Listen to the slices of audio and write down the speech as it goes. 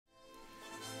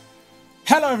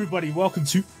Hello everybody, welcome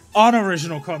to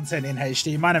unoriginal content in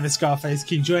HD. My name is Scarface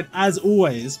King, joined as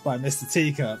always by Mr.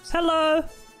 Teacups. Hello!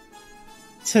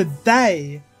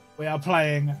 Today we are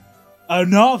playing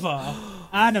another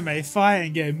anime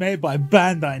fighting game made by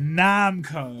Bandai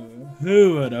Namco.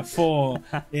 Who would have thought?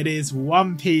 It is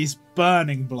One Piece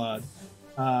Burning Blood.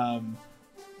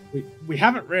 We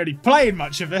haven't really played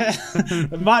much of it,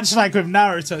 much like with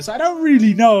Naruto, so I don't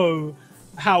really know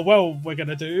how well we're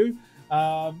gonna do.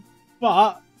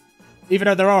 But even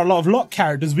though there are a lot of lock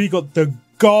characters, we got the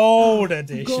Gold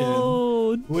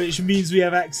Edition, which means we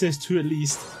have access to at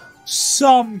least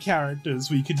some characters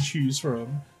we can choose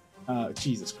from.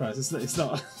 Jesus Christ, it's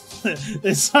not.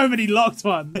 There's so many locked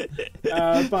ones,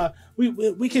 but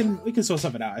we can sort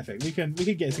something out. I think we can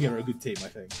get together a good team. I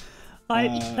think.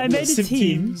 I made a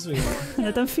team, and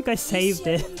I don't think I saved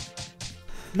it.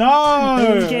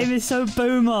 No, the game is so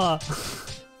boomer.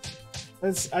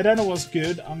 I don't know what's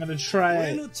good. I'm gonna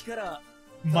try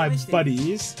my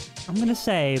buddies. I'm gonna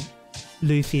say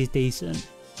Luffy is decent.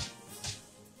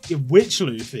 Yeah, which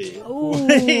Luffy? Ooh.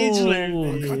 Which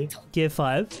Luffy? Gear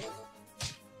 5.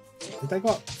 Did they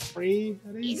got 3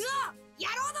 of these?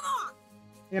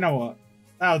 You know what?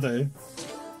 That'll do.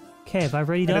 Okay, have I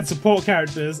read And up? then support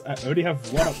characters, I only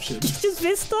have one option. Just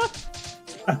Vista?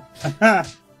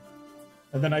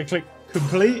 And then I click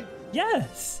complete.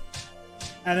 Yes.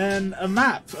 And then a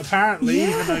map, apparently,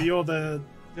 even though you're the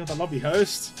lobby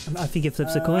host. I think it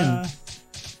flips a coin. I'll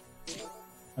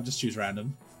just choose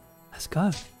random. Let's go.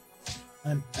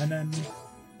 And then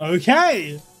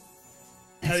okay.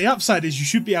 Now the upside is you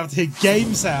should be able to hear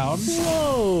game sound.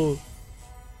 Whoa.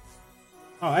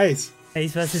 Oh, Ace.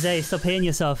 Ace versus Ace. Stop hitting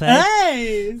yourself, eh?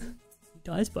 Hey! He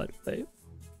dies, by the way.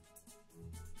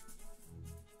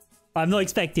 I'm not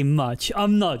expecting much.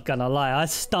 I'm not gonna lie. I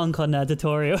stunk on that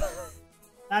tutorial.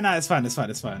 No, it's fine. It's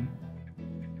fine.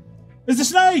 There's the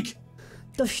snake!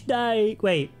 The snake.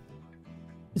 Wait.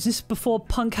 Is this before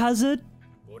Punk Hazard?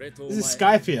 This is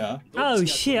Skypia. Oh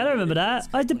shit, I don't remember that.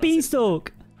 I had the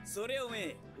beanstalk.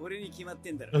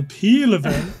 Appeal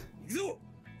event?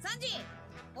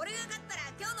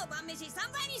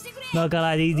 Not gonna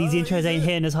lie, these intros ain't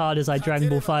hitting as hard as like Dragon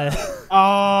Ball Fire.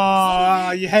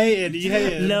 Oh, you hate it.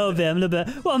 A little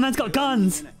bit. Well, man's got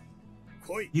guns.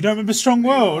 You don't remember Strong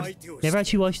World? Never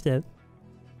actually watched it.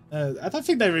 I don't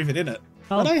think they were even in it.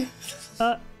 Oh. Were they?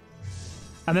 I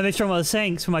remember Strong World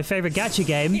Saints from my favourite gacha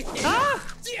game. Ah!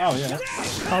 Oh, yeah.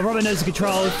 Oh, Robin knows the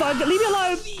controls. Fuck, leave me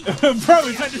alone! Bro,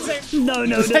 we played the same, No.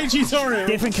 same tutorial.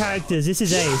 Different characters. This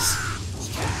is Ace.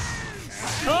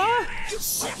 Ah!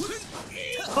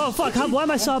 Oh, fuck. Why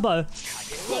am I Sabo?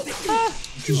 Ah!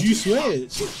 Because you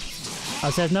switch. Oh,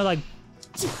 so there's no, like,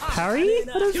 parry? I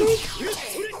don't think?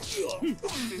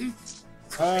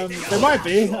 There might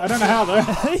be. I don't know how, though.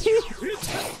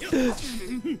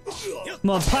 Come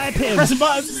on, pipe him. Pressing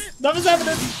buttons. Nothing's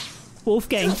happening.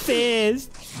 Wolfgang Fierce.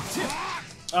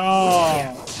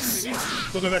 Oh.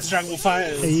 We'll go back to Dragon Ball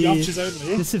Fighters. The options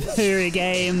only. The superior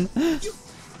game. I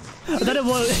don't know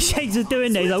what Shanks is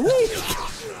doing there. He's like, woo!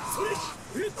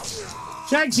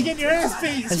 Shanks, you get your ass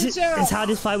beat. That's how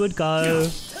this fight would go.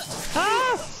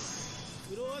 Ah!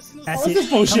 That's What's this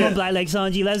bullshit? Come on, Black Leg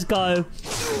Sanji, let's go.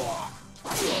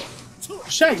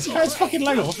 Shanks, cut his fucking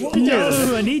leg off. What are you No,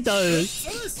 doing? I need those.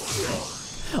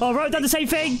 Oh, I wrote down the same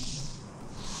thing.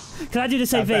 Can I do the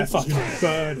same thing? Fucking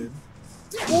burning.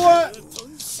 What?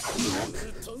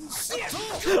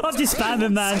 I'm just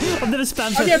spamming, man. I've never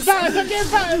spammed so. I'm getting battered.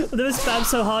 I've never spammed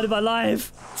so hard in my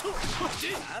life.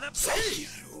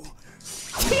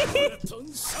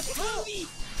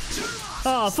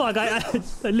 Oh fuck! I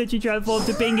literally transformed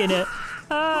to Bing in it.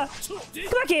 Come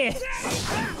back here.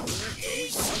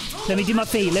 Let me do my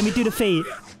feet. Let me do the feet.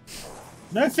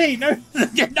 No feet. No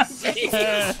feet.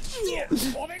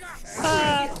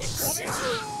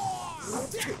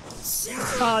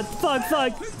 Oh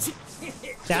fuck!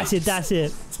 That's it.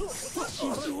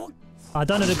 I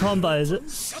don't know the combos.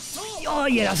 Oh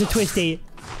yeah, that's a twisty.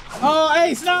 Oh,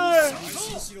 Ace, no!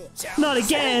 Not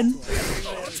again.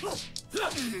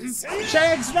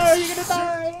 Shanks, no, you're gonna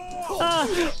die!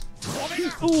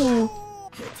 Ooh.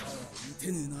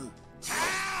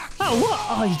 Oh, what?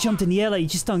 Oh, you jumped in the air like you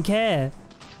just don't care.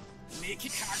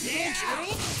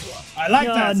 I like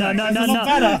that.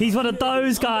 No. He's one of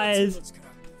those guys.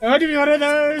 What do you mean one of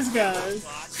those guys?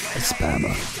 A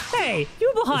spammer. Hey, you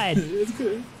were behind. It's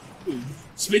good.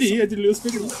 Spinny, I did a little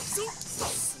spinny.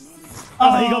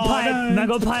 Oh, he got pied. No. Man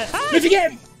got pied. Ah! Lift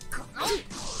again!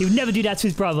 He would never do that to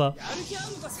his brother.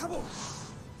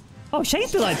 Oh,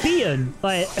 Shane's been like beaten.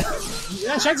 Like,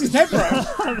 yeah, Shanks is dead, bro.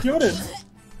 Killed him.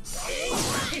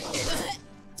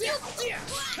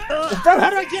 Bro, how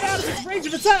do I get out of this range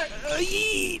of attack?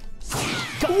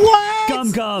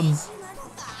 What? Gum.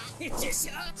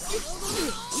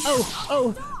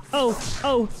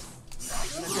 Oh.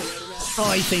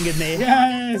 Oh, he fingered me.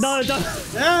 Yes. No,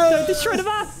 don't destroy the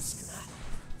map.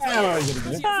 How are you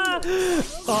gonna do?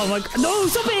 Oh my god. No,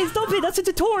 stop it. That's a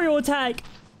tutorial attack.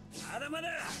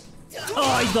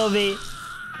 Oh, he got me.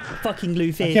 Fucking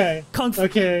Luffy. Okay.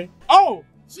 Okay. Oh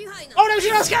no,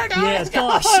 she's not scared. Yeah,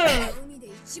 gosh.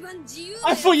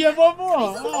 I thought you had one more.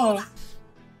 Oh.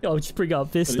 I'll just bring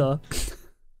up Vista.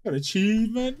 Got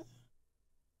achievement.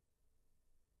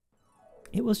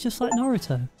 It was just like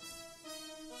Naruto.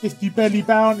 50 belly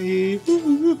bounty.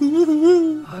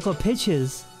 I got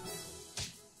pictures.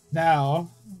 Now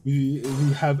we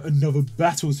have another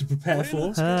battle to prepare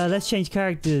for. Let's change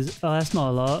characters. Oh, that's not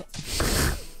a lot.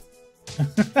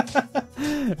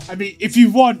 I mean, if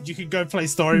you want, you can go play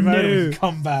story mode and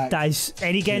come back. That is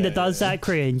any game that does that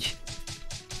cringe.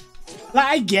 Like,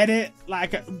 I get it.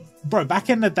 Like, bro, back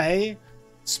in the day,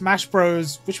 Smash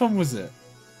Bros. Which one was it?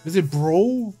 Was it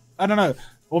Brawl? I don't know.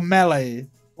 Or Melee.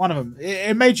 One of them.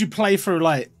 It made you play through,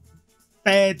 like,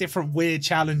 bare different weird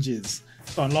challenges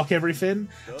to unlock everything.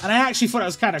 And I actually thought that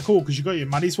was kind of cool because you got your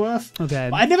money's worth. Okay.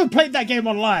 But I never played that game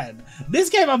online. This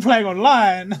game I'm playing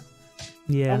online,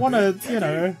 yeah, I want to, you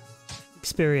know,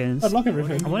 experience. unlock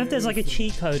everything. I wonder if there's like a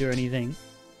cheat code or anything.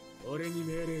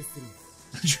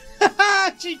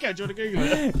 Chico, do you want to Google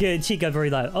it? Good cheat code, very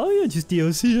like, oh yeah, just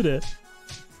DLC in it.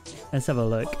 Let's have a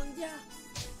look.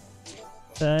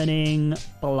 Burning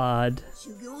blood.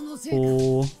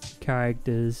 All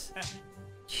characters.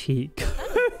 Cheat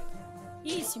code.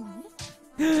 It's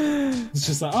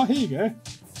just like, oh, here you go.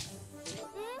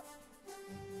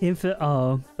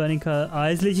 Burning code. Oh,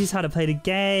 it's literally just how to play the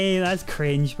game. That's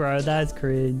cringe, bro. That's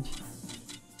cringe.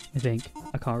 I think.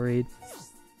 I can't read.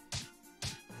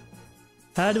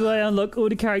 How do I unlock all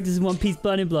the characters in One Piece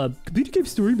Burning Blood? Computer game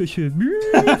story mission.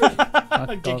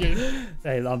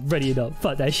 Hey, I'm ready enough.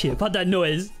 Fuck that shit. Fuck that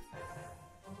noise.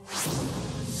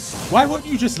 Why won't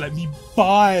you just let me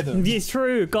buy them? It's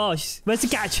true. Gosh. Where's the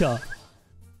gacha?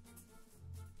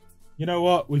 You know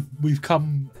what? We've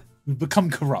become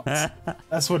corrupt.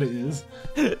 That's what it is.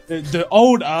 The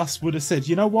old us would have said,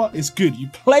 you know what? It's good. You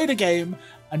play the game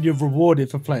and you're rewarded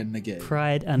for playing the game.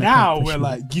 Pride and now we're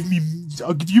like,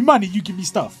 I'll give you money, you give me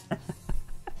stuff.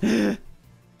 Ooh,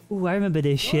 I remember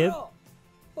this ship.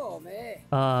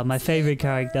 My favorite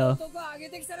character.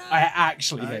 I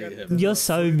actually hate him. You're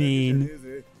so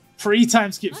mean.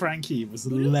 Pre-time skip Frankie was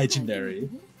legendary.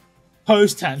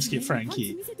 Post-time skip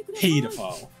Frankie,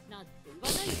 pedophile.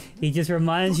 He just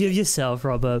reminds you of yourself,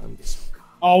 Robert.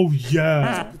 Oh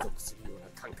yeah.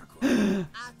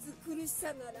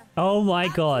 Oh my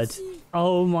god.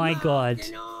 Oh my god.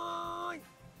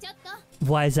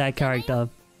 Why is that character?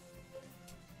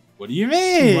 What do you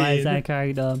mean? Why is that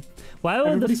character? Why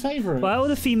all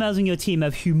the females in your team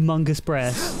have humongous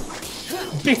breasts?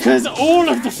 Because all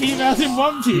of the females in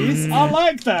One Piece are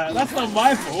like that. That's not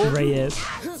my fault. Rate it.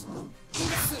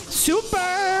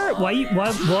 Super! Why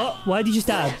did you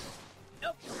stab?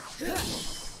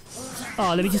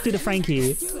 Oh, let me just do the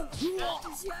Frankie.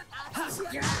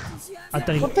 I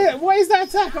don't even... What is that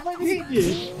attack? I'm not even hitting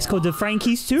you. It's called the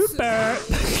Frankie Super.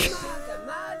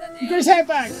 You got his hair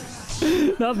back.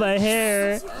 Not my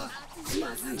hair.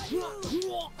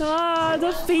 Ah,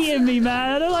 they're feeding me,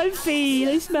 man. I don't like feet.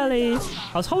 They smelly.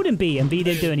 I was holding B and B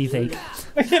didn't do anything.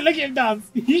 Look at him dance.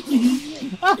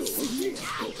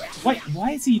 Wait,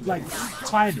 why is he like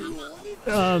tiny?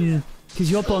 Because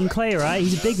you're Bon Clay, right?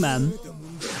 He's a big man.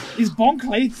 Is Bon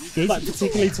Clay like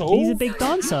particularly tall? He's a big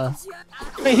dancer.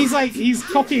 But he's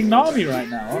copying Nami right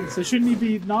now, so shouldn't he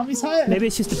be Nami's height? Maybe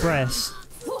it's just a breast.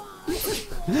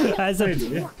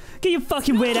 Get your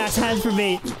fucking weird ass hands from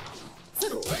me.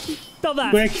 Stop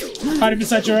that. Quick, hide him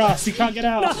inside your ass. He can't get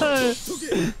out. No.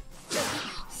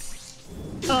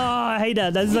 Oh, I hate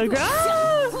that. That's so great.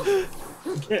 Ah!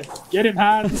 Get him,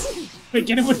 hands. Quick,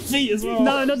 get him with feet as well.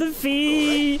 No, not the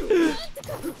feet.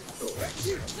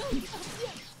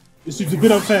 This seems a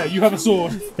bit unfair. You have a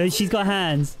sword. She's got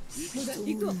hands.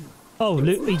 Oh,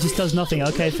 look, he just does nothing.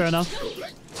 Okay, fair enough.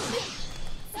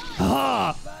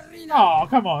 Ah! Oh,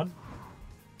 come on.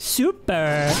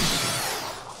 Super.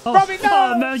 Oh, Robbie, no!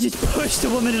 Oh, man, just pushed the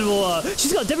woman in the water.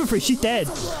 She's got Devon Free. She's dead.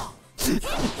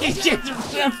 It's just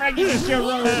Frankie is your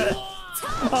road.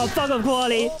 Oh, fuck off,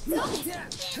 Quali.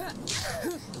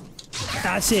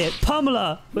 That's it.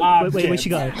 Pamela. Wait, where'd she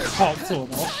go?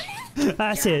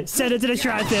 That's it. Send her to the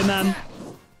shrine pit, man.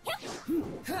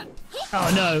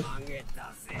 Oh, no.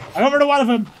 I got rid of one of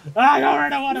them. I got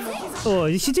rid of one of them. Oh,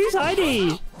 she's too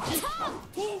tiny.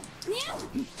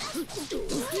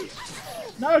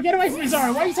 No, get away from me,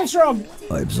 Zoro. Why are you so strong?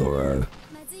 I'm Zoro.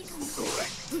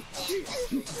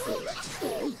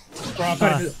 Bro, I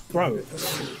can't even, bro,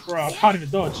 I can't even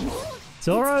dodge.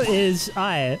 Zoro is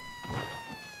that's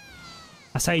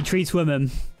how he treats women.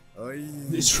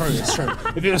 It's true, it's true.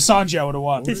 If it was Sanji, I would have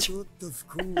won.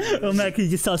 Oh man, can you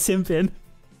just start simping?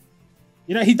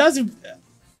 You know, he does it.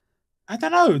 I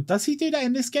don't know. Does he do that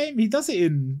in this game? He does it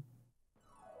in.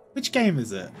 Which game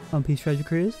is it? One Piece Treasure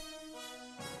Cruise?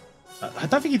 I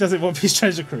don't think he does it in One Piece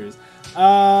Treasure Cruise.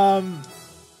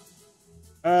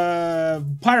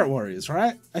 Pirate Warriors,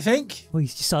 right? I think. Oh, you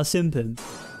just start simping.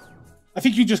 I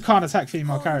think you just can't attack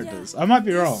female characters. I might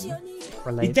be wrong.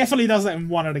 Relate. He definitely does that in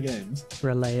one of the games.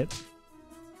 Relate.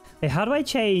 Hey, how do I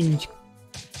change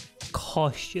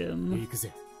costume? What do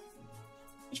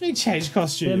you mean change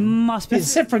costume? There must be. They're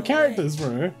separate characters,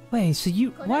 bro. Wait, so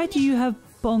you? Why do you have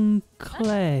Bon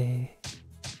Clay?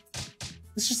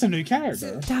 It's just a new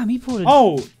character. Damn, he brought a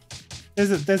Oh,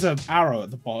 there's an arrow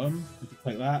at the bottom. You can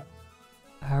click that.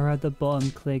 arrow at the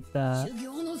bottom. Click that.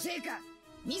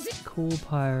 Cool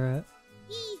pirate.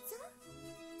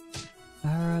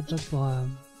 Arrow at the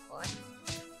bottom.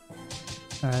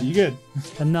 Alright. You good?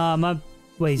 Nah, my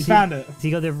wait. You found it. So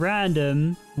you got the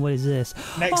random. What is this?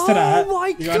 Next to that, oh my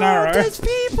you got an god! arrow. There's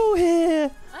people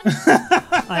here.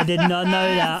 I did not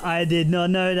know that. I did not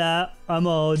know that. I'm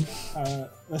old.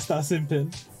 Let's start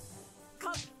simping.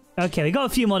 Okay, we got a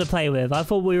few more to play with. I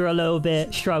thought we were a little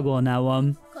bit struggle on that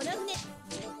one.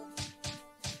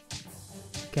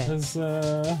 Okay, There's,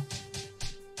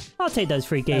 I'll take those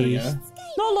 3 there we keys. go.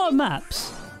 Not a lot of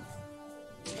maps.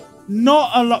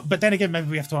 Not a lot, but then again, maybe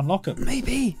we have to unlock them.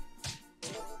 Maybe.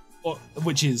 Or,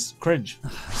 which is cringe.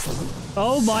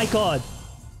 Oh my god.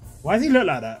 Why does he look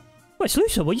like that? Wait,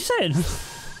 Lucia, what are you saying?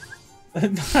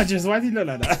 No, just why does he look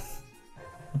like that?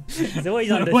 So what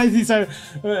he's under- Why is he so?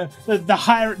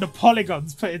 The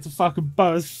polygons put into fucking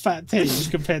Boa's fat titties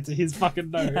compared to his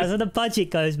fucking nose. That's where the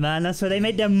budget goes, man. That's where they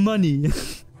make their money.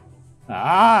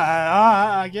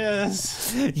 I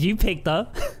guess. You picked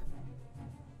up.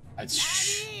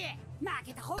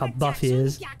 How buff he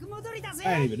is.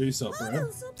 I ain't even Usopp,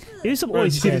 bro. Here's some Bro,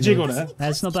 did you see the oysters. jiggle there?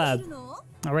 That's not bad.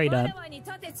 I rate that.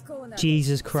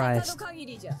 Jesus Christ.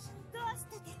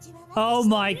 Oh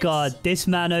my god, this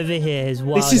man over here is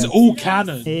wild. This is all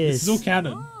canon. It This is. is all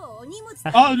canon.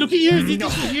 Oh, look at you!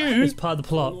 Look at you! It's part of the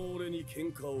plot.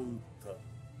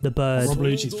 The bird. Rob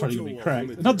Lucci's probably gonna be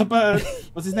correct. Not the bird.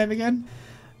 What's his name again?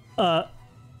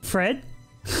 Fred?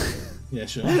 Yeah,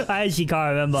 sure. I actually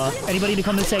can't remember. Anybody in the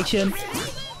comment section?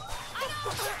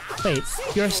 Wait,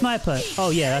 you're a sniper. Oh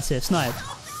yeah, that's it, snipe.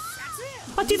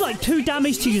 I did like 2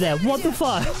 damage to you there. What the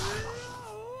fuck?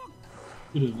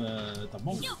 Could have done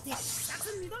more.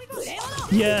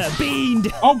 Yeah,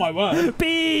 beamed. Oh my word!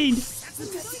 Beamed.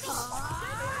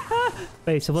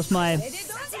 Wait, so what's my?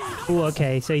 Oh,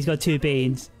 okay. So he's got 2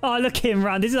 beans. Oh, look at him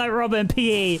run. This is like Robert and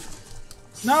PE.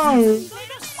 No!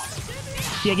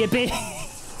 Yeah, get beat.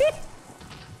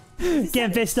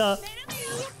 Get pissed up.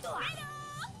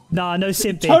 Nah, no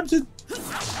simping. Turn to...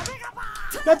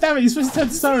 God damn it! You're supposed to turn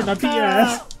to Stone. I beat your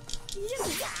ass.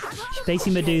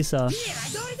 Stacy Medusa.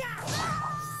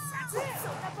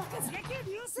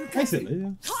 Basically,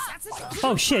 yeah.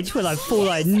 Oh shit! You put like full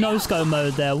like no scope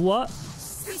mode there. What?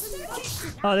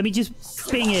 Oh, let me just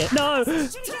ping it. No.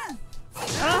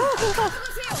 Ah!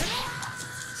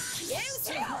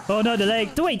 Oh no, the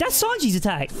leg. Wait, that's Sanji's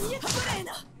attack.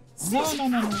 No.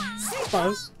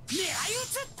 Suppose.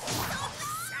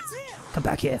 Come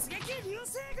back here.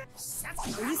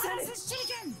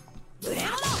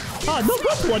 Oh, no,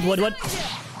 what?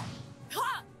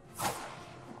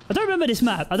 I don't remember this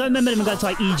map. I don't remember them going to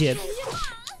like Egypt.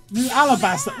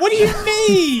 Alabaster. What do you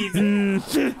mean?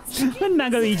 When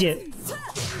man go Egypt?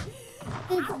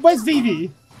 Where's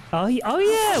Vivi? Oh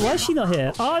yeah, why is she not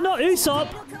here? Oh, not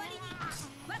Usopp.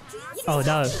 Oh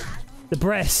no, the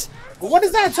breast. What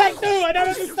does that attack do? I don't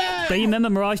understand. Do you remember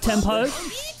Mirage Tempo?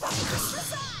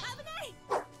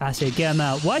 That's it, get him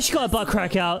out. Why she got a butt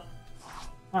crack out?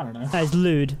 I don't know. That is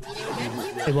lewd.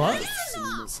 Wait, what?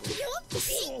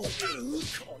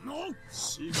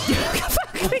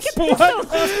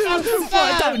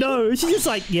 I don't know. She's just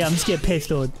like, yeah, I'm just getting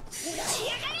pissed on.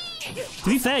 To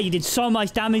be fair, you did so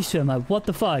much damage to him. Like, what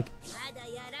the fuck?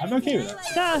 I'm okay with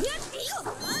that.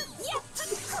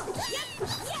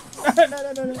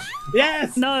 Nah. No.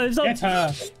 Yes! No, it's not. Get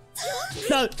her.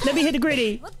 No, let me hit the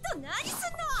gritty.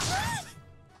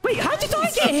 Wait, how did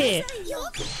I get here?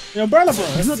 The umbrella bro.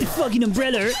 It's not the fucking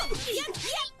umbrella.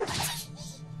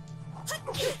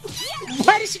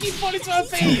 Why does she keep falling to her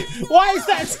feet? Why is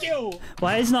that a skill?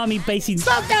 Why is Nami basically...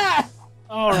 Stop that!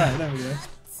 Alright, there we go.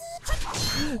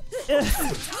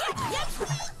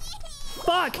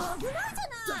 Fuck!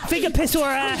 Finger pistol her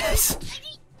ass!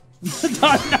 No,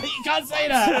 you can't say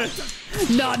that!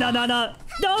 No!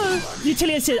 No!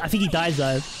 Utility assist. I think he dies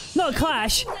though. Not a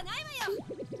clash!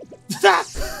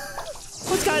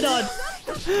 What's going on?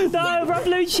 No, Rob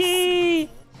Lucci!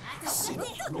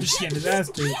 He's getting his ass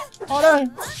beat. Oh no!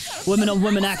 Women on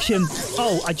women action.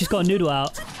 Oh, I just got a noodle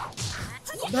out.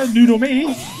 Don't noodle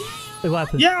me! Wait, what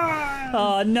happened? Yeah!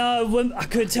 Oh no, I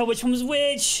couldn't tell which one was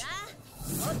which.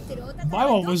 My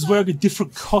one was wearing a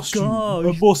different costume. Gosh.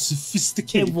 A more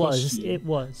sophisticated costume. It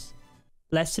was.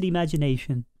 Less to the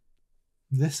imagination.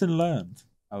 Lesson learned,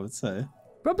 I would say.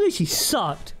 Rob Lucci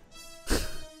sucked.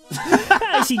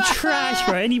 Actually trash,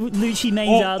 bro. Any Lucci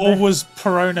mains out there? Or was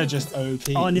Perona just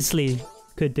OP? Honestly,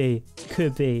 could be.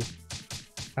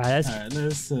 Alright,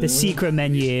 that's the secret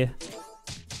menu.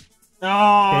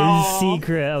 Oh, The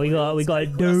secret. We got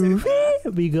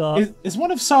Doofy. We got. Is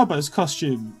one of Sabo's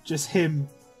costume just him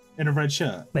in a red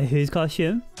shirt? Wait, whose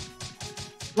costume?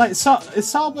 Like, is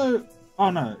Sabo? Oh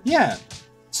no, yeah,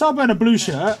 Sabo in a blue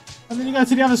shirt, and then you go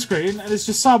to the other screen, and it's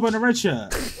just Sabo in a red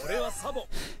shirt.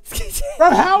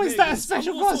 Bro, how is that a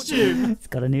special costume? It's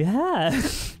got a new hat.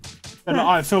 And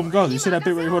I filmed goals. You see that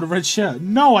bit where he wore a red shirt?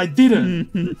 No, I didn't.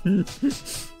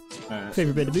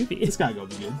 Favorite bit of the movie. This guy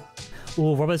got me good.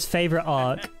 Oh, Robert's favorite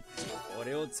arc.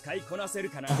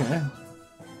 Okay.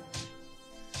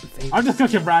 I'm just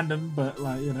cooking random, but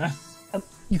like, you know.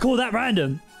 You call that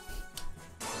random?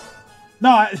 No,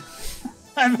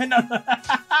 I meant on the,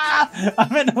 I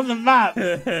meant on the map.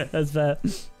 That's fair.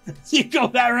 You call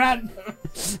that random.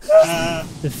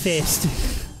 The fist.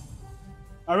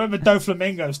 I remember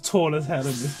Doflamingo's tall as hell in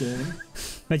this game.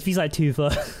 Imagine if he's like 2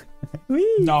 foot.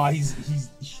 No, he's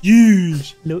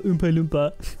huge. Little Oompa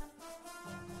Loompa.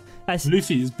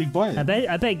 Luffy is big boy. I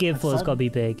bet Gearfor's got to be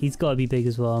big. He's got to be big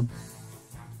as well.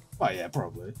 Oh yeah,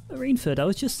 probably. Rainford, I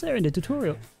was just there in the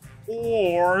tutorial.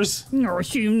 Oars. No,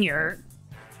 Junior.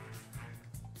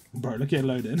 Bro, look at it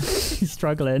loading. He's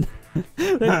struggling. look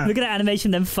at that animation,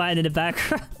 them fighting in the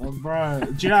background. Oh, bro,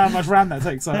 do you know how much RAM that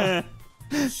takes up?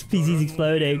 PC's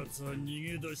exploding.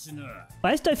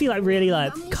 I just don't feel like really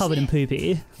like covered in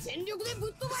poopy.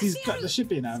 He's got the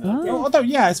ship in now. Oh. Although,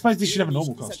 yeah, I suppose they should have a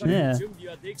normal costume. Yeah. You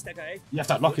have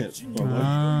to unlock it.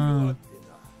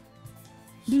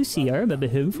 Lucy, I remember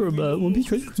him from One Piece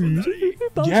Treasure Cruise.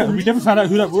 Yeah, we never found out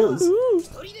who that was.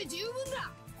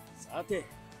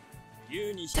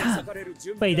 Damn.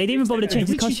 Wait, they didn't even bother to change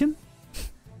his costume?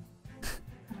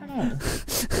 I don't know.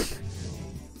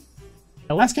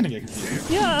 That's gonna get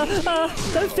confusing. Yeah,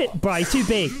 don't fit. Bro, he's too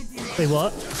big. Wait,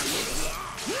 what?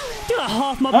 Do like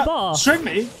half my bar. String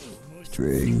me.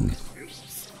 String.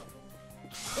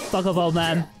 Fuck off, old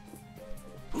man.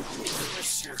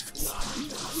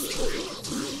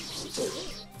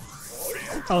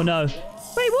 Oh no.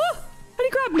 Wait, what? How did he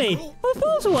grab me? My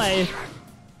ball's away.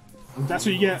 That's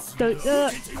what you get.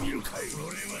 Yeah.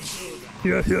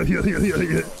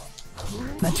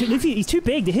 Man, Luffy, he's too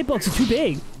big. The hitbox is too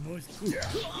big.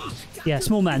 Yeah,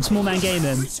 small man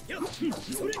gaming.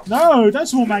 No, don't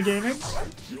small man gaming.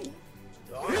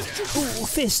 Oh,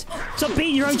 fist. Stop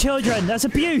beating your own children. That's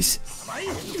abuse.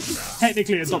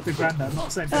 Technically adopted granddad, I'm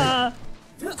not saying that.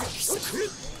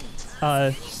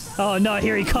 Oh no,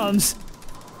 here he comes.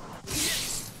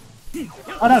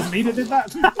 Oh, that was me that did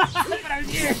that.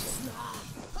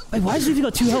 Wait, why has Luffy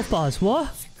got 2 health bars?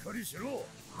 What?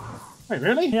 Wait,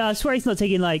 really? Yeah, I swear he's not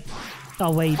taking like...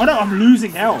 Oh, wait. Oh no, I'm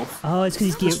losing health. Oh, it's because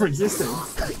he's just for existing.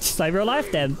 Just like real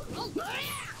life then.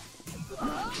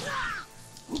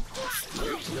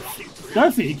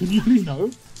 Sophie, can you please no?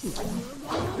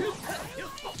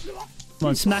 Come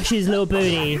on, smash his little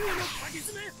booty.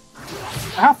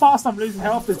 How fast I'm losing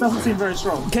health, this doesn't seem very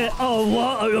strong. Okay. Oh,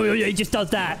 what? Oh, he just does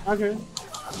that. Okay.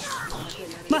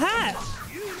 My hat!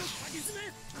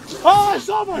 Oh, it's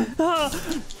over!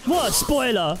 What a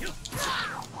spoiler!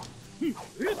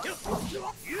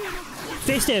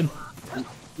 Fist him!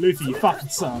 Luffy, you fucking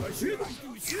son.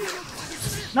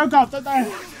 No, God, don't die.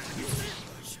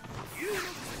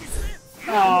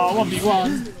 Oh,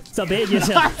 1v1. Stop hitting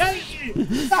yourself. I hate you!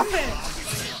 Stop it!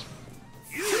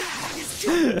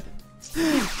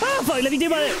 Oh, fuck, let me do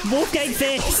my Wolfgang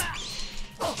fist!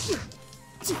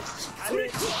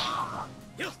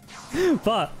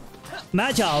 Fuck. I'm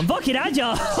agile. I'm fucking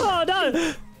agile. Oh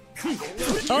no.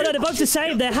 Oh no, they're both the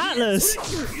same. They're hatless.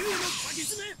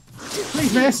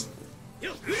 Please miss.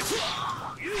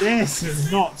 This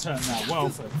has not turned out well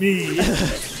for me.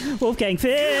 Wolfgang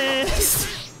fist.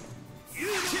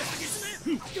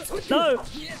 No.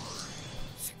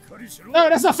 No,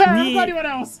 that's not fair. I haven't got anyone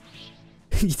else.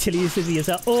 Utility assisting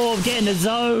yourself. Oh, I'm getting the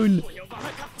zone.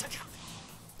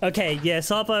 Okay, yeah,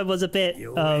 Sabo was a bit,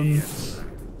 Bro,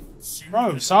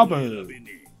 Sabo.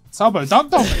 Sabo,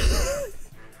 dunked on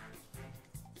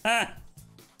me.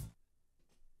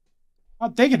 Oh,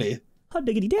 diggity. Hot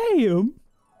diggity damn.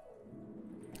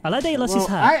 I like that he lost his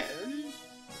hat.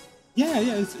 Yeah,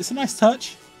 it's a nice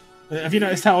touch. Have you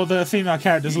noticed how all the female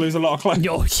characters lose a lot of clothing?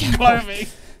 Oh, yeah. Clothing.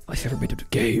 My favorite bit of the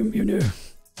game, you know.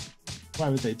 Why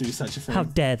would they do such a thing? How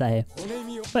dare they?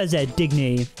 Where's their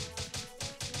dignity?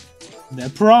 Their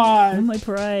pride. Oh, my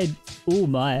pride. Oh,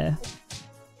 my.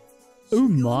 Oh,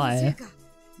 my.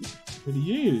 Good to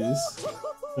use.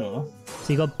 Sure.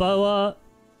 So you got Boa.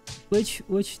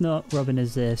 Which not Robin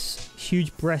is this?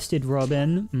 Huge-breasted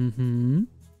Robin. Mm-hmm.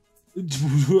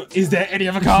 Is there any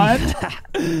other kind?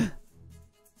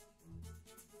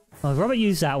 Well, Robert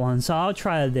used that one, so I'll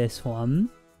try this one.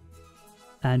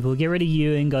 And we'll get rid of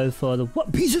you and go for the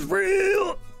One Piece is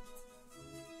real!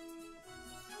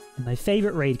 And my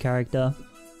favorite raid character.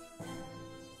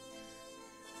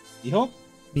 Mihawk?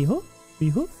 Mihawk?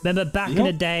 Mihawk? Remember back in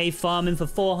the day, farming for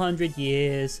 400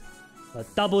 years. A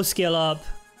double skill up.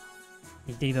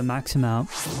 You didn't even max him out.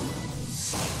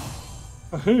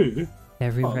 For who?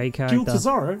 Every raid character. Kill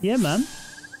Tesoro? Yeah, man.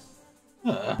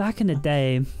 Back in the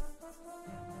day.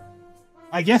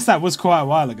 I guess that was quite a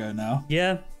while ago now.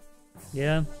 Yeah.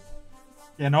 Yeah.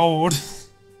 Getting old.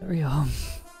 Very old.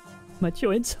 My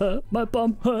joints hurt. My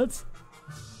bum hurts.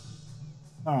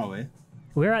 Where are we?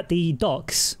 We're at the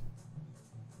docks.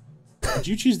 Did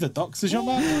you choose the docks as your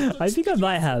map? I think I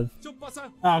might have.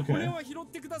 Oh, okay.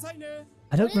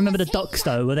 I don't remember the docks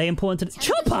though. Were they important to the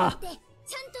Chopper?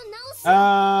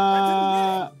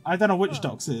 I don't know which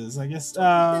docks it is. I guess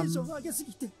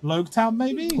Logetown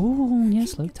maybe? Oh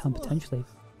yes, Logetown potentially.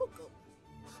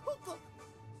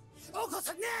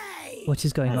 What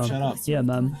is going on? Shut up. Yeah,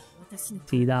 man.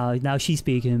 See now she's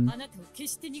speaking.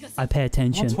 I pay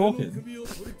attention. I'm talking.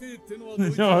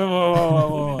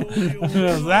 Whoa.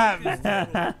 What's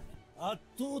that?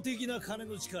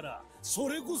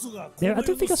 Yeah, I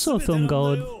don't think I saw Film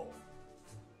Gold.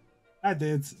 I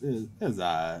did. It was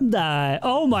Nah.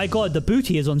 Oh my god, the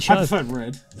booty is on show. I prefer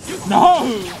red. No!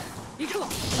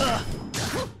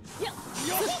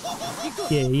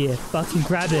 Yeah. Fucking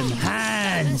grab him.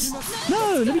 Hands!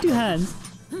 No, let me do hands.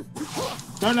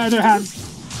 Don't know their hands.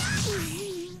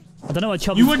 I don't know what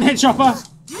Chopper... You wouldn't hit Chopper!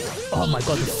 Oh my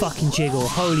god, the fucking jiggle.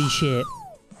 Holy shit.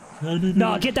 No.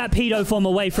 No, get that pedo form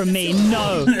away from me.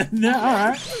 No. No,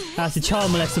 alright. That's a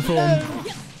child molester form.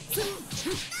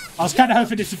 I was kind of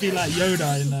hoping this would be like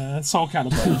Yoda in Soul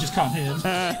Calibur. You just can't hear him.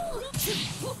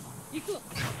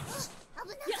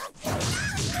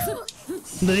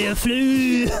 Million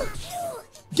flu.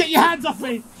 Get your hands off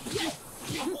me!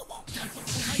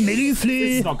 Million flu.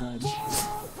 It's not good.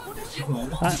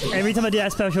 Every time I do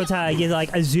that special tag, it's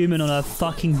like I zoom in on a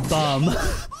fucking bum.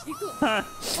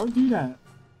 Don't do that.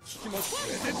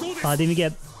 I didn't even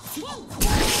get...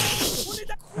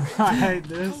 I hate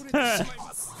this.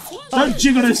 Don't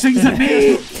jiggle those things at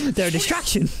me! They're a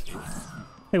distraction.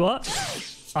 Hey, what?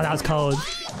 Oh, that was cold.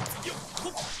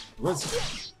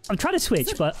 I'm trying to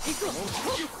switch, but...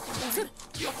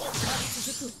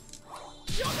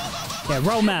 Yeah,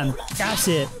 roll, man. That's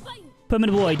it. Put him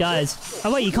in the water, he dies.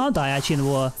 Oh, wait, you can't die, actually, in the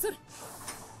water.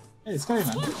 Hey, it's going,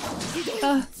 man.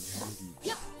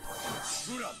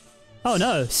 Oh,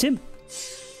 no.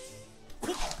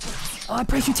 Oh, I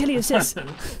press utility assist.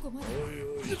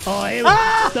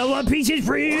 Oh, the One Piece is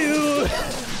for you!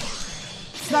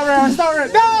 It's not real!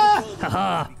 No!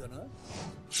 Haha.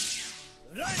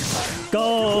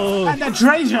 Go! And that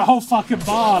drains your whole fucking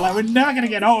bar. Like, we're never gonna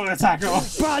get over attack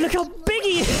off. Bro, look how big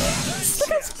he is! Look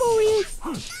how small he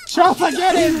is! Chopper,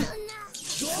 get him!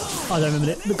 I don't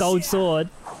remember it. The gold sword.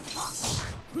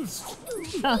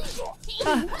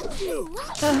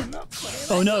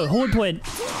 Oh no, horn point.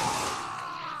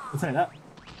 I'll take that.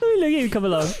 Oh, look at him come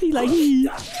along. He's like, he.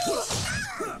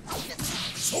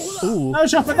 Ooh. No,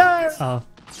 Chopper, no! Oh.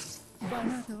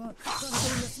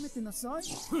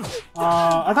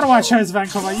 I don't know why I chose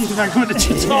Vancouver. I used Vancouver in the It's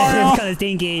tutorial. kind of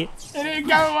stinky. It didn't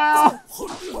go well.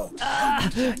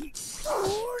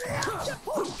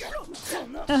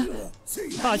 Oh,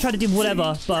 I tried to do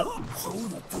whatever, but...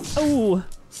 Oh.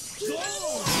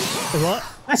 Wait, what?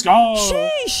 Let's go.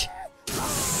 Sheesh!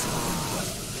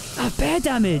 Bear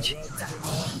damage.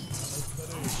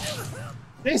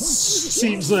 This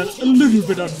seems a little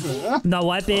bit unfair. No,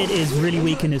 Whitebeard is really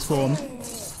weak in this form.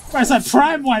 It's like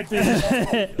prime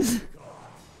Whitebeard.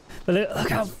 But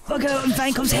look out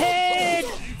Vankom's head!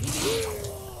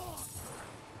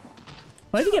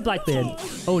 Why did he get Blackbeard?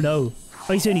 Oh no.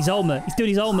 Oh, he's doing his ultimate. He's doing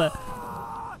his ultimate.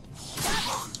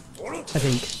 I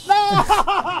think. No!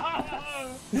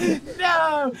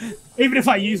 No! Even if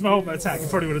I used my ultimate attack, I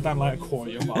probably would have done like a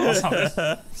quarter of or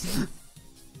something.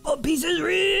 One Piece is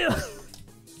real!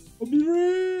 I'll be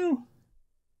real.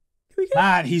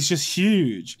 Man, he's just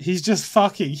huge. He's just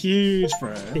fucking huge,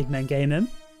 bro. Big man gaming.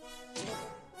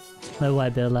 No way,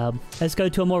 Bill Loud. Let's go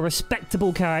to a more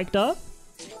respectable character.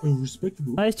 Oh,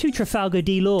 respectable. There's 2 Trafalgar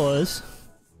D laws.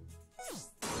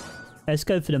 Let's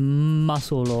go for the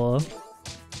muscle law.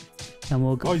 And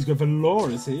we'll go. Oh, he's going for law,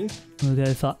 is he? We'll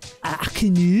go for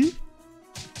Akenu.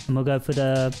 And we'll go for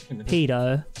the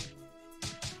pedo.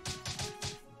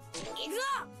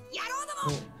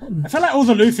 I feel like all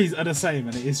the Luffys are the same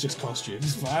and it is just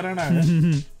costumes, but I don't know.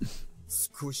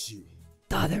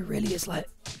 Oh, there really is like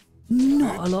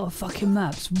not a lot of fucking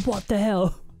maps. What the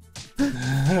hell?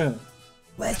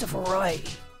 Where's the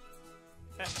variety?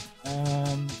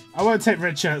 I won't take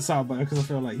Red Shirt Sabo because I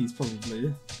feel like he's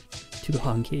probably too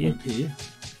hunky. OP.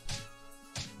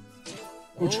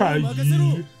 We'll try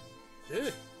you.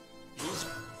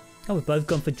 Oh, we've both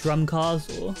gone for Drum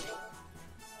Castle.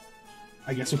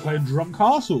 I guess we're playing Drum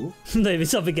Castle. Maybe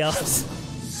something else.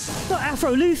 Not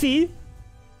Afro Luffy.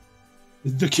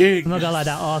 The king. I'm not gonna lie,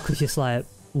 that arc was just like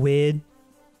weird.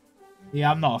 Yeah,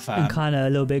 I'm not a fan. And kind of a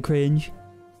little bit cringe.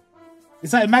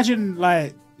 It's like, imagine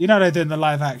like, you know, they're doing the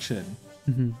live action.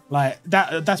 Like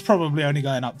that's probably only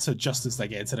going up to just as they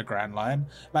get into the Grand Line.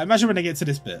 Like imagine when they get to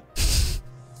this bit.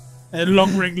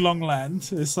 Long Ring Long Land.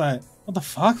 It's like, what the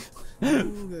fuck?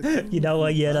 You know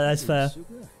what? Yeah, no, that's fair.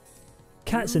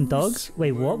 Cats and dogs?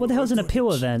 Wait, what? What the hell's an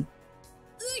appeal event?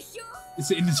 It's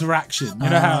an interaction.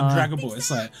 You know how in Dragon Ball it's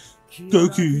like,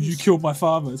 Goku, you killed my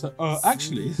father. It's like,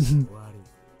 actually.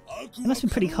 It must be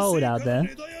pretty cold out there.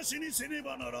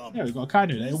 Yeah, we've got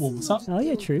Kainu there. Warm us up. Oh,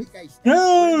 yeah, true.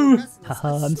 No!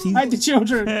 Haha, I'm seeing. Hide the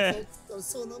children. I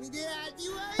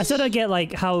still don't get,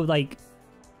 like, how, like,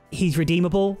 he's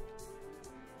redeemable.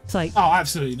 It's like. Oh,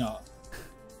 absolutely not.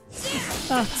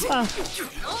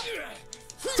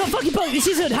 Stop fucking boat! This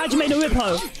isn't Hajime no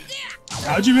Ippo!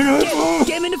 Hajime no Ippo!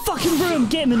 Get him in the fucking room!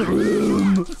 Get him in the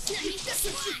room!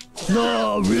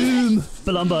 No, room!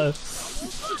 Balumbo.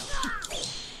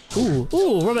 Ooh,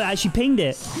 Robert actually pinged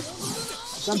it.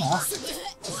 Somehow.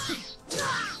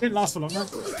 Didn't last for long,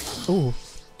 though. Ooh.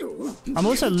 I'm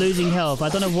also losing health. I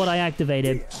don't know what I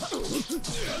activated.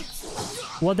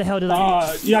 What the hell did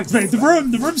I... You activated the room!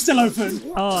 The room's still open!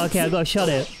 Oh, okay, I gotta shut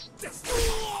it.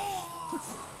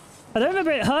 I don't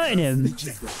remember it hurting him.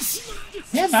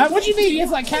 Yeah, man, what do you mean? He has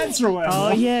like cancer or whatever.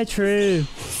 Oh, yeah, true.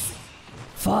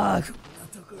 Fuck.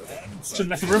 Should've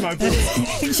left the room open.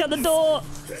 Shut the door!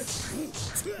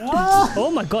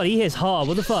 Oh my god, he hits hard.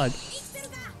 What the fuck?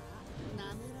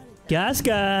 Gas.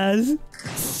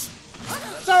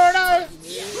 No!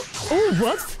 Oh,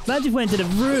 what? Man just went to the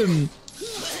room.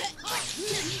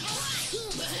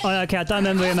 Oh, okay, I don't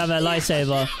remember him having a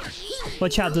lightsaber.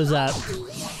 What chapter was that?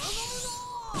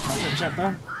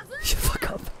 Chapter. Shut the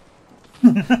fuck up.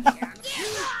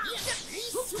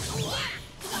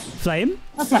 Flame?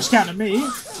 That flash counted me.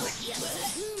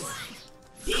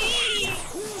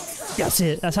 That's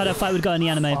it. That's how that fight would go in the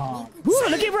anime. Oh. Woo,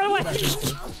 look at it run away!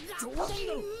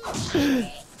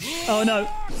 Oh no.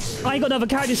 I ain't got another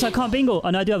character, so I can't bingo. Oh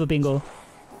no, I do have a bingo.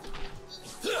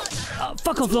 Oh,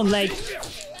 fuck off, long leg.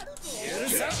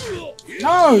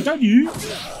 No, don't you.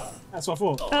 That's what I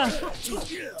thought.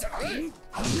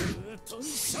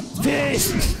 This!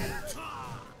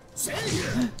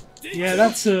 Yeah,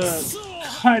 that's a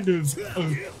kind of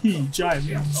OP giant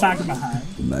magma hand.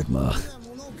 Magma.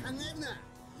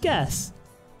 Guess.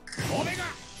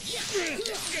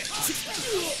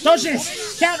 Dodge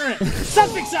this! Counter it!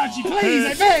 Something, Sanji, please,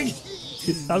 I beg!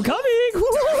 I'm coming!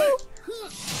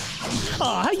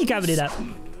 Oh, how you gabbing that?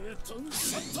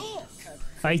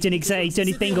 Oh, he's doing his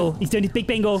bingo. He's doing his big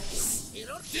bingo. I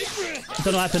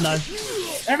don't know what happened though.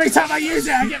 Every time I use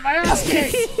it, I get my ass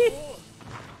kicked!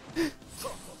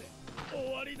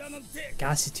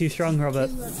 Gas is too strong, Robert.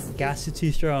 Gas is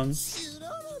too strong.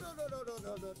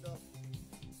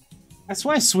 I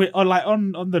swear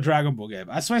on the Dragon Ball game,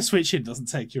 I swear switching doesn't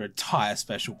take your entire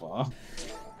special bar.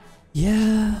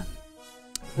 Yeah.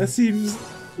 That seems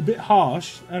a bit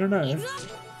harsh. I don't know.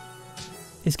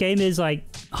 This game is like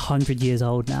 100 years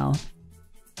old now.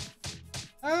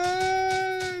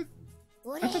 I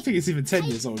don't think it's even 10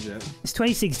 years old yet. It's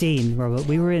 2016, Robert.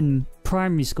 We were in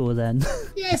primary school then.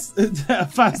 Yes!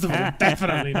 First of all,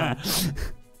 definitely not.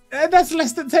 That's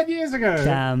less than 10 years ago.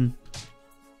 Damn.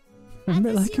 I remember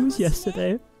it like it was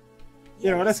yesterday.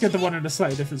 Yeah, well, let's get the one in a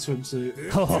slightly different swimsuit.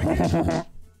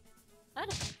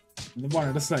 The one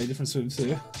in a slightly different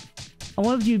swimsuit. I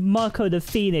want to do Marco the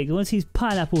Phoenix. I want to see his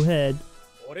pineapple head.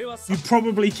 you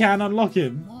probably can unlock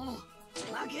him.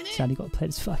 Sadly, got to play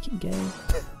this fucking game.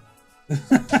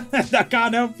 I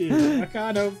can't help you. I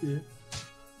can't help you.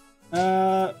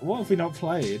 What have we not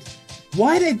played?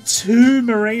 Why are there 2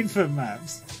 Marineford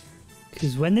maps?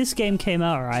 Because when this game came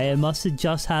out, right, it must have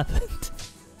just happened.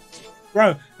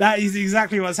 Bro, that is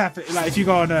exactly what's happening. Like, if you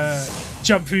go on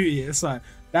Jump Hootie, it's like,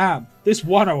 damn, this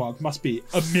Wano arc must be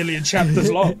 1,000,000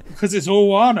 chapters long because it's all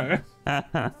Wano.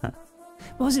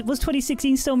 Was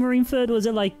 2016 still Marineford? Was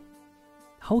it like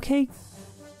Whole Cake?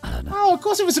 I don't know. Oh, of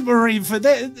course it was a Marineford.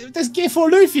 There's Gear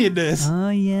 4 Luffy in this. Oh,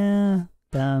 yeah.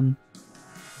 Damn.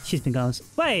 She's been gone.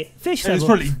 Wait, fish It's level.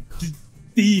 probably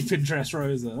deep in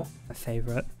Dressrosa. My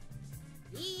favourite.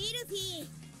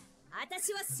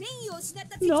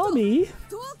 Nami?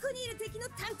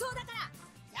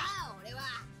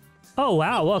 Oh,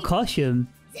 wow, what a costume.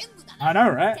 I know,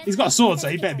 right? He's got a sword, so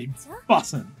he better be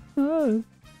bussin'. Oh.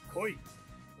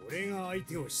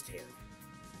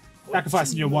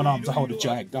 Sacrificing your one arm to hold a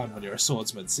giant gun when you're a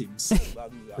swordsman seems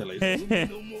silly.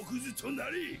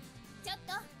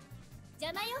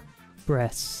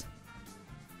 Breasts.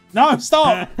 No,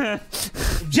 stop!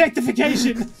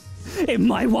 Objectification! In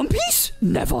my One Piece?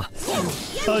 Never.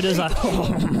 Oh, there's like...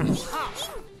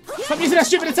 Stop using that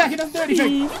stupid attack, it doesn't do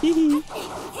anything!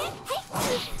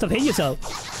 Stop hitting yourself.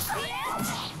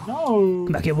 No!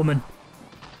 Come back here, woman.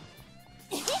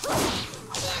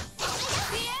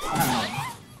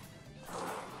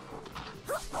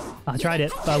 I tried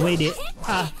it, but I waited.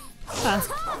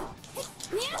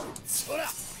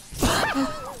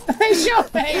 It's your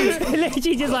face!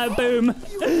 Literally just like boom.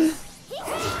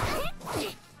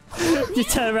 Just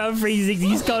turn around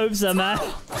 360 scopes somehow.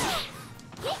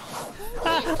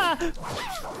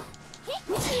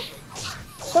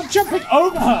 Stop jumping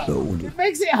over her! It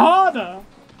makes it harder!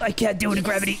 I can't deal with the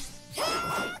gravity.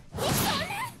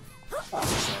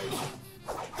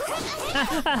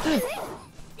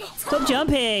 Stop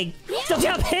jumping! Stop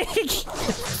jumping!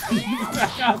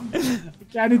 I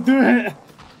can't do it!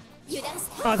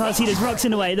 Oh, I can't see, there's rocks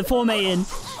in the way. The formatting.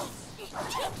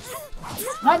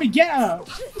 Let me get her!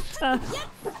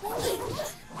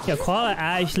 Yeah, quite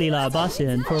actually like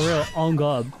busting for real. On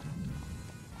God.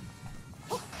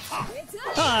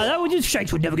 Ah, that would just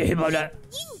strikes would never get hit by that.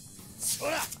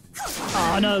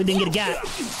 Oh no, didn't get a gap.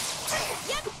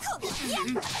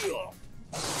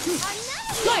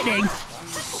 Lightning!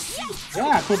 Yeah,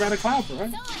 I called that a cloud,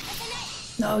 bro.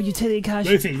 No, utility cash.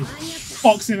 Luffy,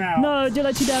 box him out. No, do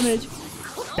like 2 damage.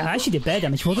 That actually did bad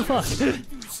damage. What the fuck?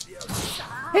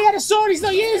 He had a sword, he's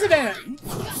not using it!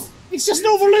 It's just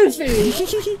normal Luffy!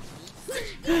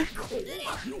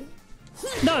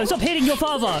 No, stop hitting your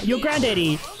father, your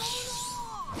granddaddy.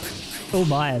 Oh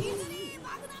my.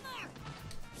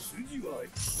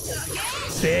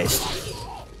 Fist.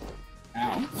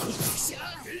 Ow.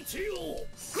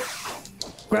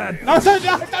 Grab. No, don't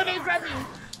even grab me!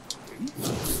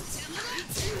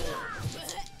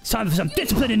 It's time for some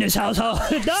discipline in this household.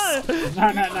 No!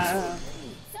 No.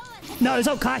 No,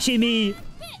 stop clashing me.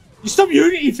 You stop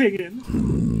unity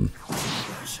thinging!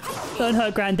 Don't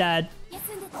hurt granddad.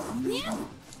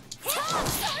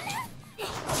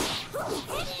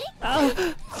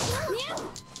 Oh.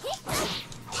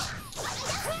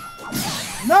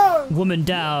 No! Woman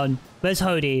down. Where's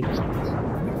Hody?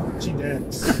 She dead.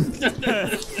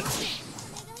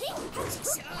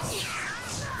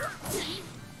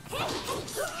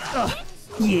 Oh,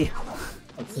 yeah.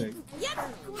 Okay.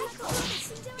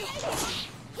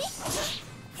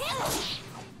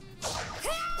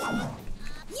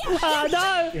 Oh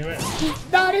no!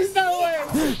 No, there's no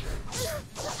way!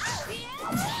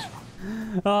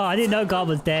 Oh, I didn't know God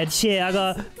was dead. Shit, I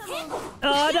got...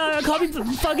 Oh no, I can't be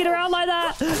fucking around like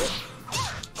that!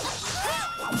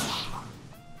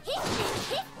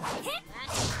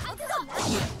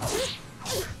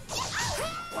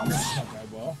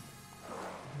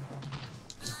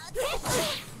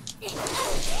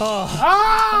 Oh!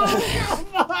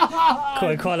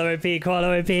 Koala OP,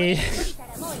 Koala OP.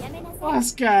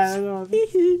 What's going on?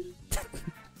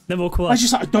 No more koala. I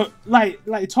just like don't like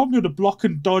it told me to block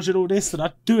and dodge and all this, and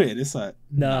I do it. It's like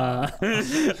Nah.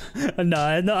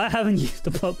 No, I haven't used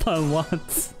the block button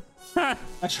once. I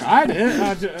tried it.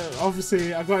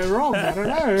 Obviously, I got it wrong. I don't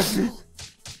know.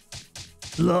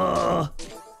 Law.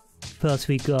 First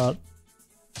we got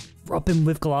Robin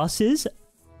with glasses.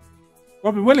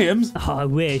 Robin Williams. Oh, I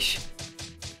wish.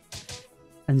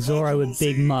 And Zoro with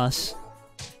big muss.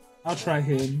 I'll try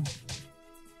him.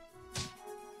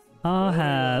 I'll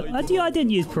have... I didn't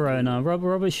use Perona.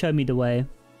 Robert showed me the way.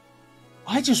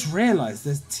 I just realised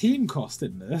there's team cost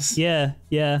in this. Yeah.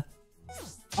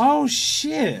 Oh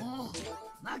shit!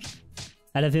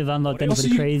 I don't think I've unlocked any for Also,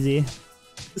 the crazy.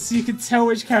 So you can tell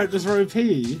which characters are OP.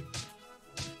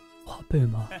 What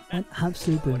boomer? An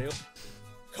absolute boomer.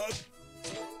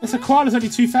 It's a koala's only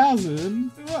 2,000.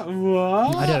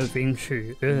 What? I don't think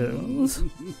she is.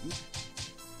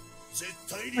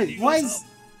 Wait, why is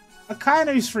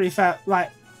Akaino's 3,000? Like,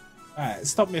 alright,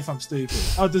 stop me if I'm stupid.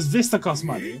 Oh, does Vista cost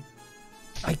money?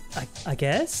 I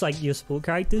guess, like your support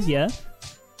characters, yeah.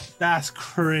 That's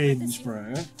cringe,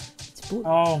 bro.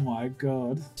 Oh my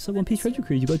god. So One Piece Treasure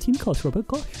Cruise, you got a team cost, Robert.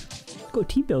 Gosh, you got a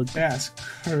team build. That's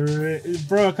cringe,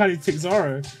 bro. I can't even pick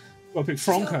Zoro. Gotta pick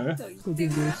Franco. Got the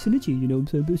synergy, you know what I'm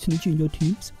saying? Bit of synergy in your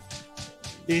teams.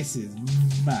 This is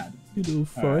mad. You know,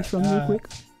 forest run real quick.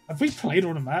 Have we played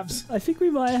all the maps? I think we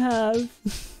might have.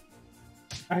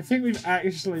 I think we've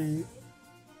actually.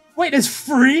 Wait, there's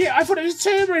 3? I thought it was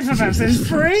 2 Marine maps. There's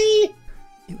 3?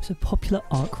 It was a popular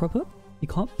arc, Robert. You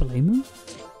can't blame them.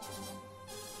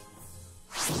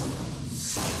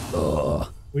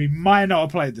 We might not have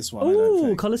played this one.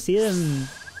 Ooh, Colosseum.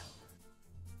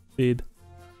 Boob.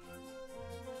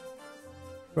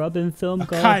 Robin film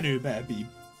goal. Akainu better be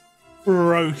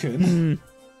broken.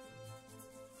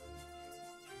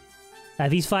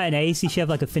 If he's fighting Ace, he should have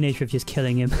like a finish of just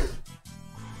killing him.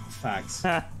 Facts.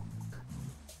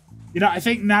 You know, I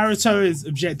think Naruto is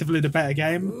objectively the better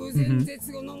game.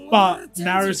 But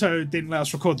Naruto didn't let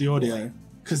us record the audio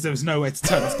because there was no way to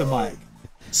turn off the mic.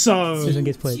 So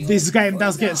this game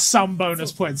does get some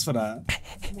bonus points for that.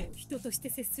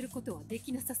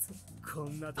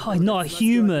 Oh, not a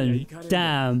human.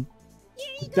 Damn.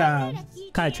 Damn.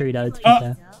 Kind of true though, to be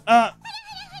fair.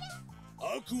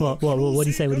 What did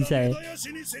he say? What did he say?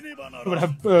 I'm gonna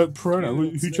have Perona.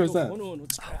 Who chose that? Oh,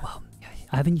 well,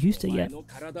 I haven't used it yet.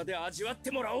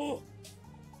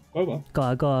 Over.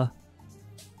 Gotta.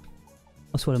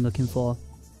 That's what I'm looking for.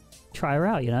 Try her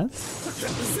out, you know?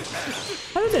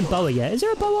 I haven't been boa yet. Is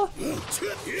there a boa?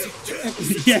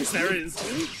 Yes, there is.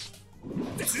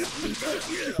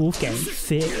 Wolfgang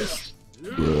fierce.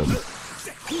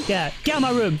 Get out of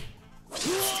my room.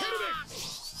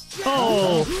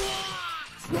 Oh.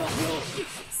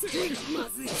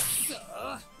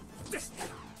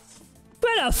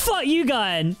 Where the fuck you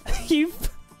going? You.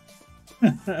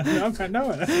 Okay,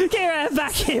 no. Get your ass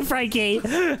back here, Frankie.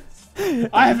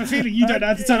 I have a feeling you don't know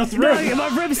how to turn off the room. No, my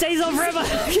room stays on forever.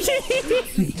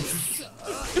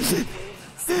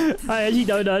 I actually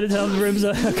don't know how to turn off the room,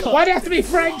 so I can't. Why'd it have to be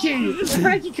Frankie?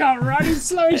 Frankie can't run. He's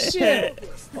slow as shit.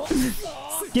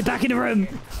 Get back in the room.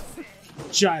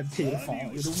 Giant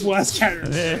pedophile. You're the worst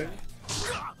character.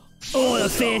 Oh, the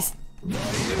fist.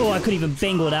 Oh, I couldn't even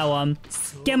bingle that one.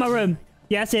 Get in my room.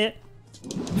 Yeah, that's it.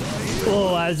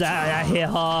 Oh, I hit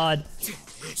hard.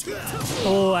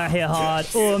 Oh, I hit hard.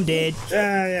 Oh, I'm dead.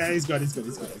 Yeah, he's good.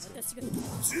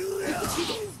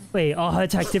 Wait, oh, her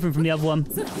attack's different from the other one.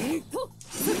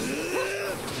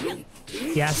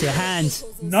 Yeah, that's it. Hands.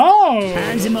 No!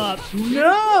 Hands him up.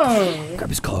 No! Grab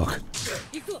his cock.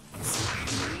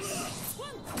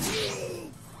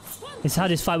 It's how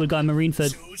this fight would go in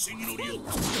Marineford.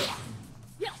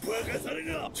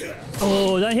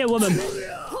 Oh, don't hit woman.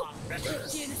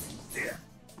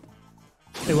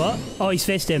 Wait, what? Oh, he's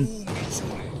fisted him.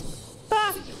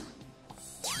 Ah!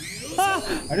 Ah!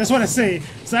 I just want to see.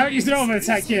 So I haven't used an over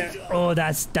attack yet. Oh,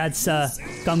 that's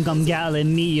Gum Gum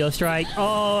Gatlin Meteor Strike.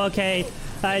 Oh, okay.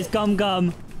 That is Gum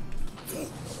Gum.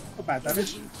 Not bad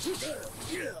damage.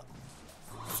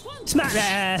 Smack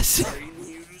that ass.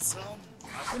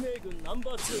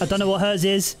 I don't know what hers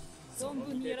is.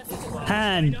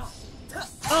 Hand.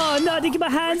 Oh no, I didn't get my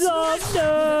hands off.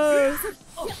 No.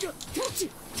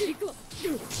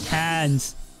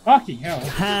 Hands. Fucking hell.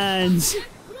 Hands.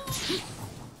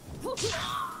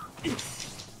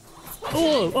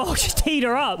 Oh, just teed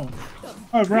her up.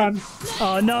 Oh, run.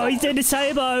 Oh no, he's doing the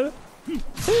Sabo. He's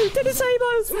doing the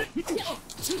Sabo.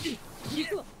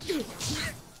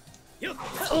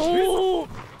 Oh.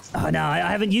 Oh no, I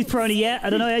haven't used Perona yet. I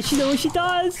don't know actually know what she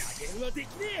does.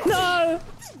 No.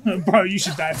 Bro, you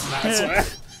should die from that, I swear.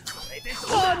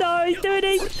 Oh no, he's doing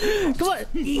it. Come on.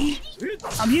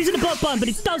 I'm using the block button, but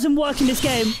it doesn't work in this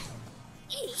game.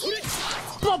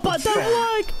 Block button don't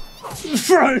work.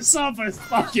 Bro, Sabo's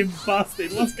fucking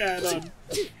busted. What's going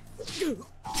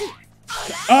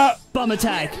on? Bum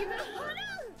attack.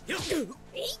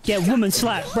 Get woman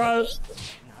slap, bro.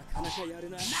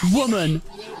 Woman.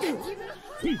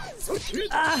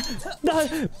 Ah,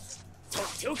 no.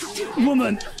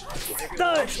 Woman.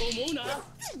 No.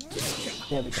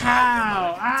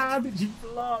 How? How did you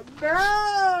block?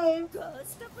 No.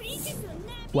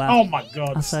 Wow. Oh my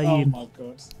god. That's how Oh you, my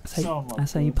god.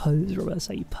 that's how you pose, Robert. That's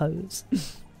how you pose.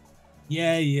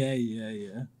 Yeah.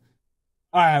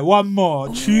 All right, one more.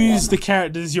 Choose the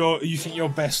characters you think you're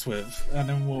best with, and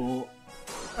then we'll.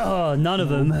 Oh, none of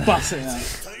them. Bust it out.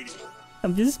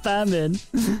 I'm just spamming.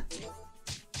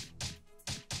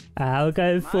 I'll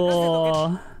go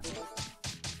for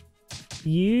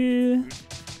you.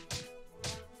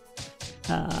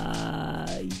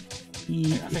 I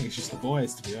think it's just the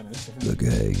boys, to be honest. The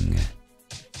gang.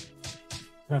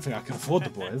 I don't think I can afford the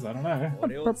boys. I don't know.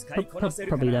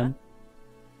 Probably them.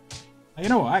 You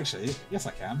know what? Actually, yes,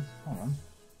 I can. Hold on.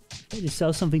 Hey, just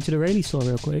sell something to the Rayleigh store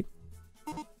real quick.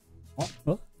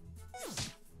 What?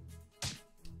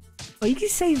 Oh, you can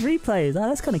save replays. Oh,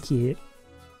 that's kind of cute.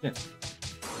 Yeah.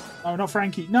 Oh, not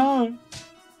Frankie. No.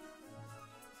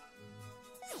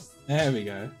 There we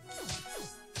go.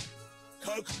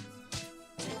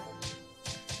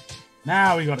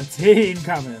 Now we got a team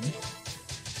coming.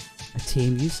 A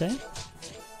team, you say?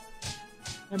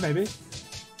 Yeah, maybe.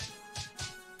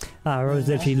 I was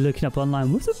literally looking up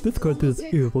online. What's the card this?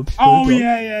 Oh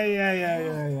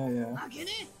yeah.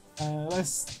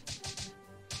 Let's.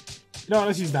 No,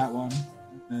 let's use that one.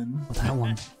 Then... Oh, that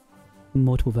one.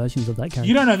 Multiple versions of that character.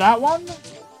 You don't know that one?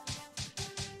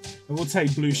 We'll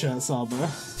take blue shirt Saba.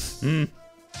 And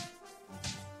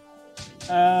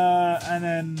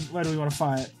then where do we want to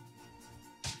fight?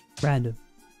 Random.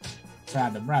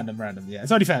 Yeah,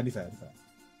 it's only fair.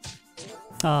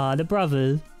 Ah, the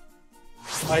brothers.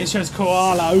 Oh, it shows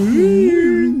Koala.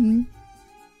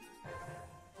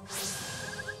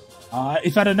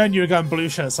 If I'd have known you were going blue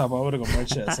shirt Saba, I would have gone red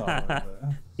shirt Saba.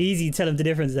 Easy to tell them the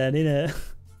difference then, innit?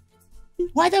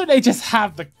 Why don't they just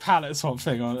have the palette swap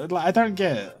thing on it? Like, I don't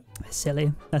get it.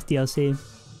 Silly. That's DLC.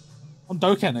 On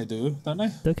Dokkan they do, don't they?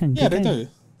 Dokkan. Yeah, they do.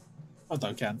 Oh,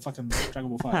 Dokkan. Fucking Dragon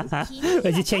Ball FighterZ.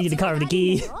 We're just changing the color of the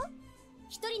gi.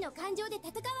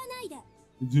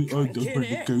 Oh, don't bring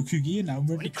the Goku gi, now I'm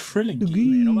wearing the Krillin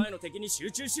gi.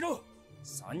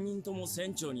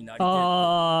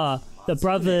 Oh, the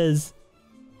brothers.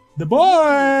 The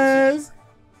boys!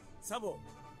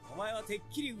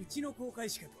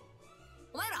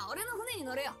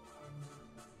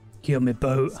 Get on my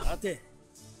boat.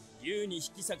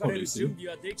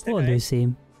 Oh,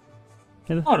 Lucy.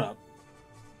 Hold up.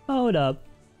 Hold up.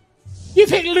 You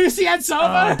picked Lucy and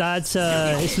Saba? Oh, that's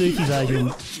it's Lucy's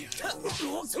version.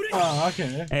 Oh,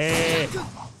 okay. Hey.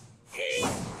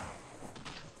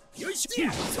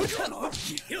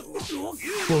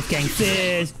 Wolfgang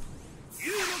Fizz.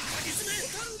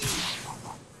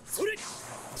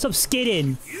 Stop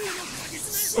skidding.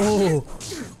 Oh.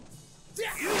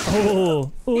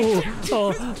 Oh. Oh.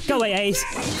 Oh. Go away, Ace.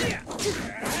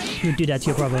 You do that to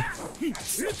your brother.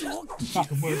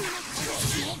 Fucking wood.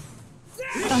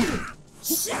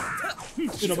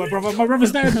 You know, my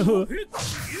brother's dead.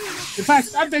 In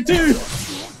fact, I'm dead too.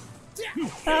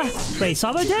 Wait,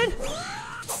 Saba dead?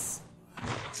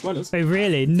 Spoilers. Wait,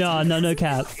 really? No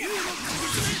cap.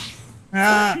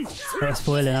 That's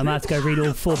spoiling. I'm gonna have to go read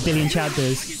all 4 billion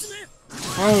chapters.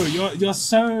 Oh, you're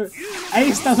so...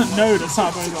 Ace doesn't know that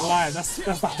Sabo is alive. That's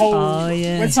the whole... Oh,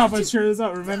 yeah. When Sabo shows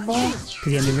up, remember? Because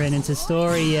he hadn't been written into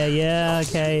story. Yeah,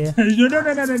 okay. No. He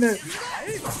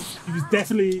was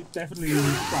definitely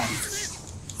right.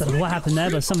 Don't know what happened there,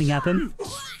 but something happened.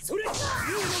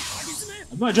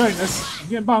 I'm not enjoying this. I'm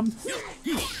getting bummed.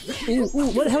 Ooh,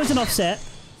 what the hell is an offset?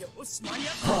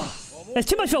 There's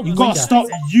too much of a window. You gotta stop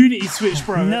Unity Switch,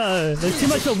 bro. No, there's too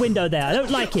much of a window there. I don't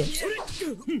like it.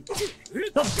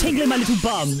 Stop tingling my little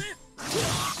bum.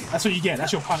 That's what you get.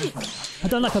 That's your punishment. I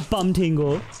don't like a bum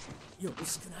tingle.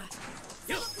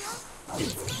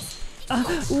 How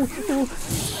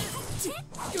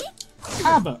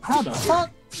the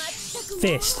fuck?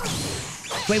 Fist.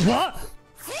 Wait, what?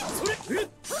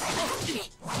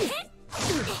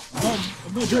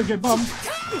 I'm not trying to get bummed.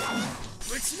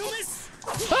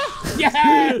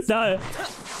 Yes! No.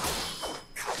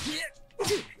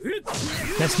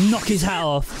 Let's knock his hat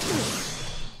off.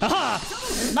 Aha!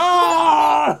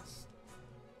 No!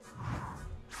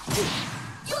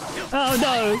 Oh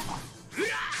no!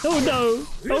 Oh no!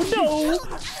 Oh no!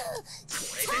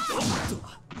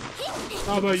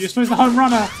 Oh, bro, you're supposed to home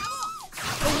runner.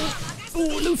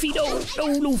 Oh, Luffy, no! No,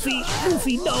 Luffy!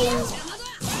 Luffy, no!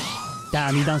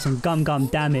 Damn, he done some gum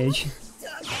damage.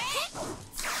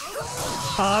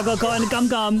 Oh, I got caught in the gum.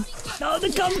 No, the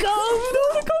gum. No,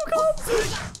 the gum.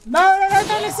 No,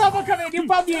 don't let someone come in. He'll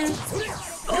bum you.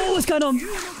 Oh, what's going on?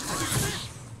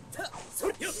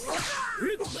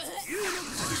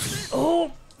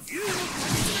 Oh.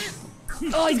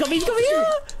 Oh, he's got me.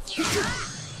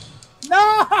 No!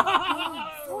 No!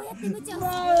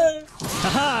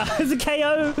 Haha, it's a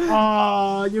KO.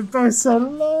 Oh, you're both so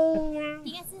low.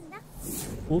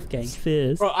 Wolfgang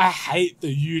first. Bro, I hate the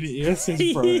Unity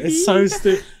assist, bro. It's so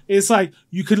stupid. It's like,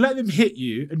 you could let them hit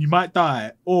you and you might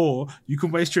die, or you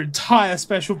can waste your entire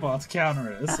special bar to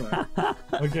counter it. So,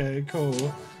 okay,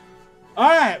 cool.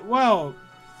 Alright, well,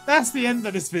 that's the end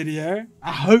of this video.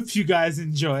 I hope you guys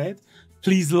enjoyed.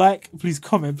 Please like, please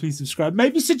comment, please subscribe.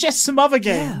 Maybe suggest some other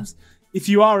games if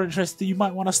you are interested you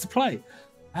might want us to play.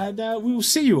 And we will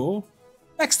see you all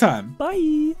next time.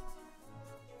 Bye.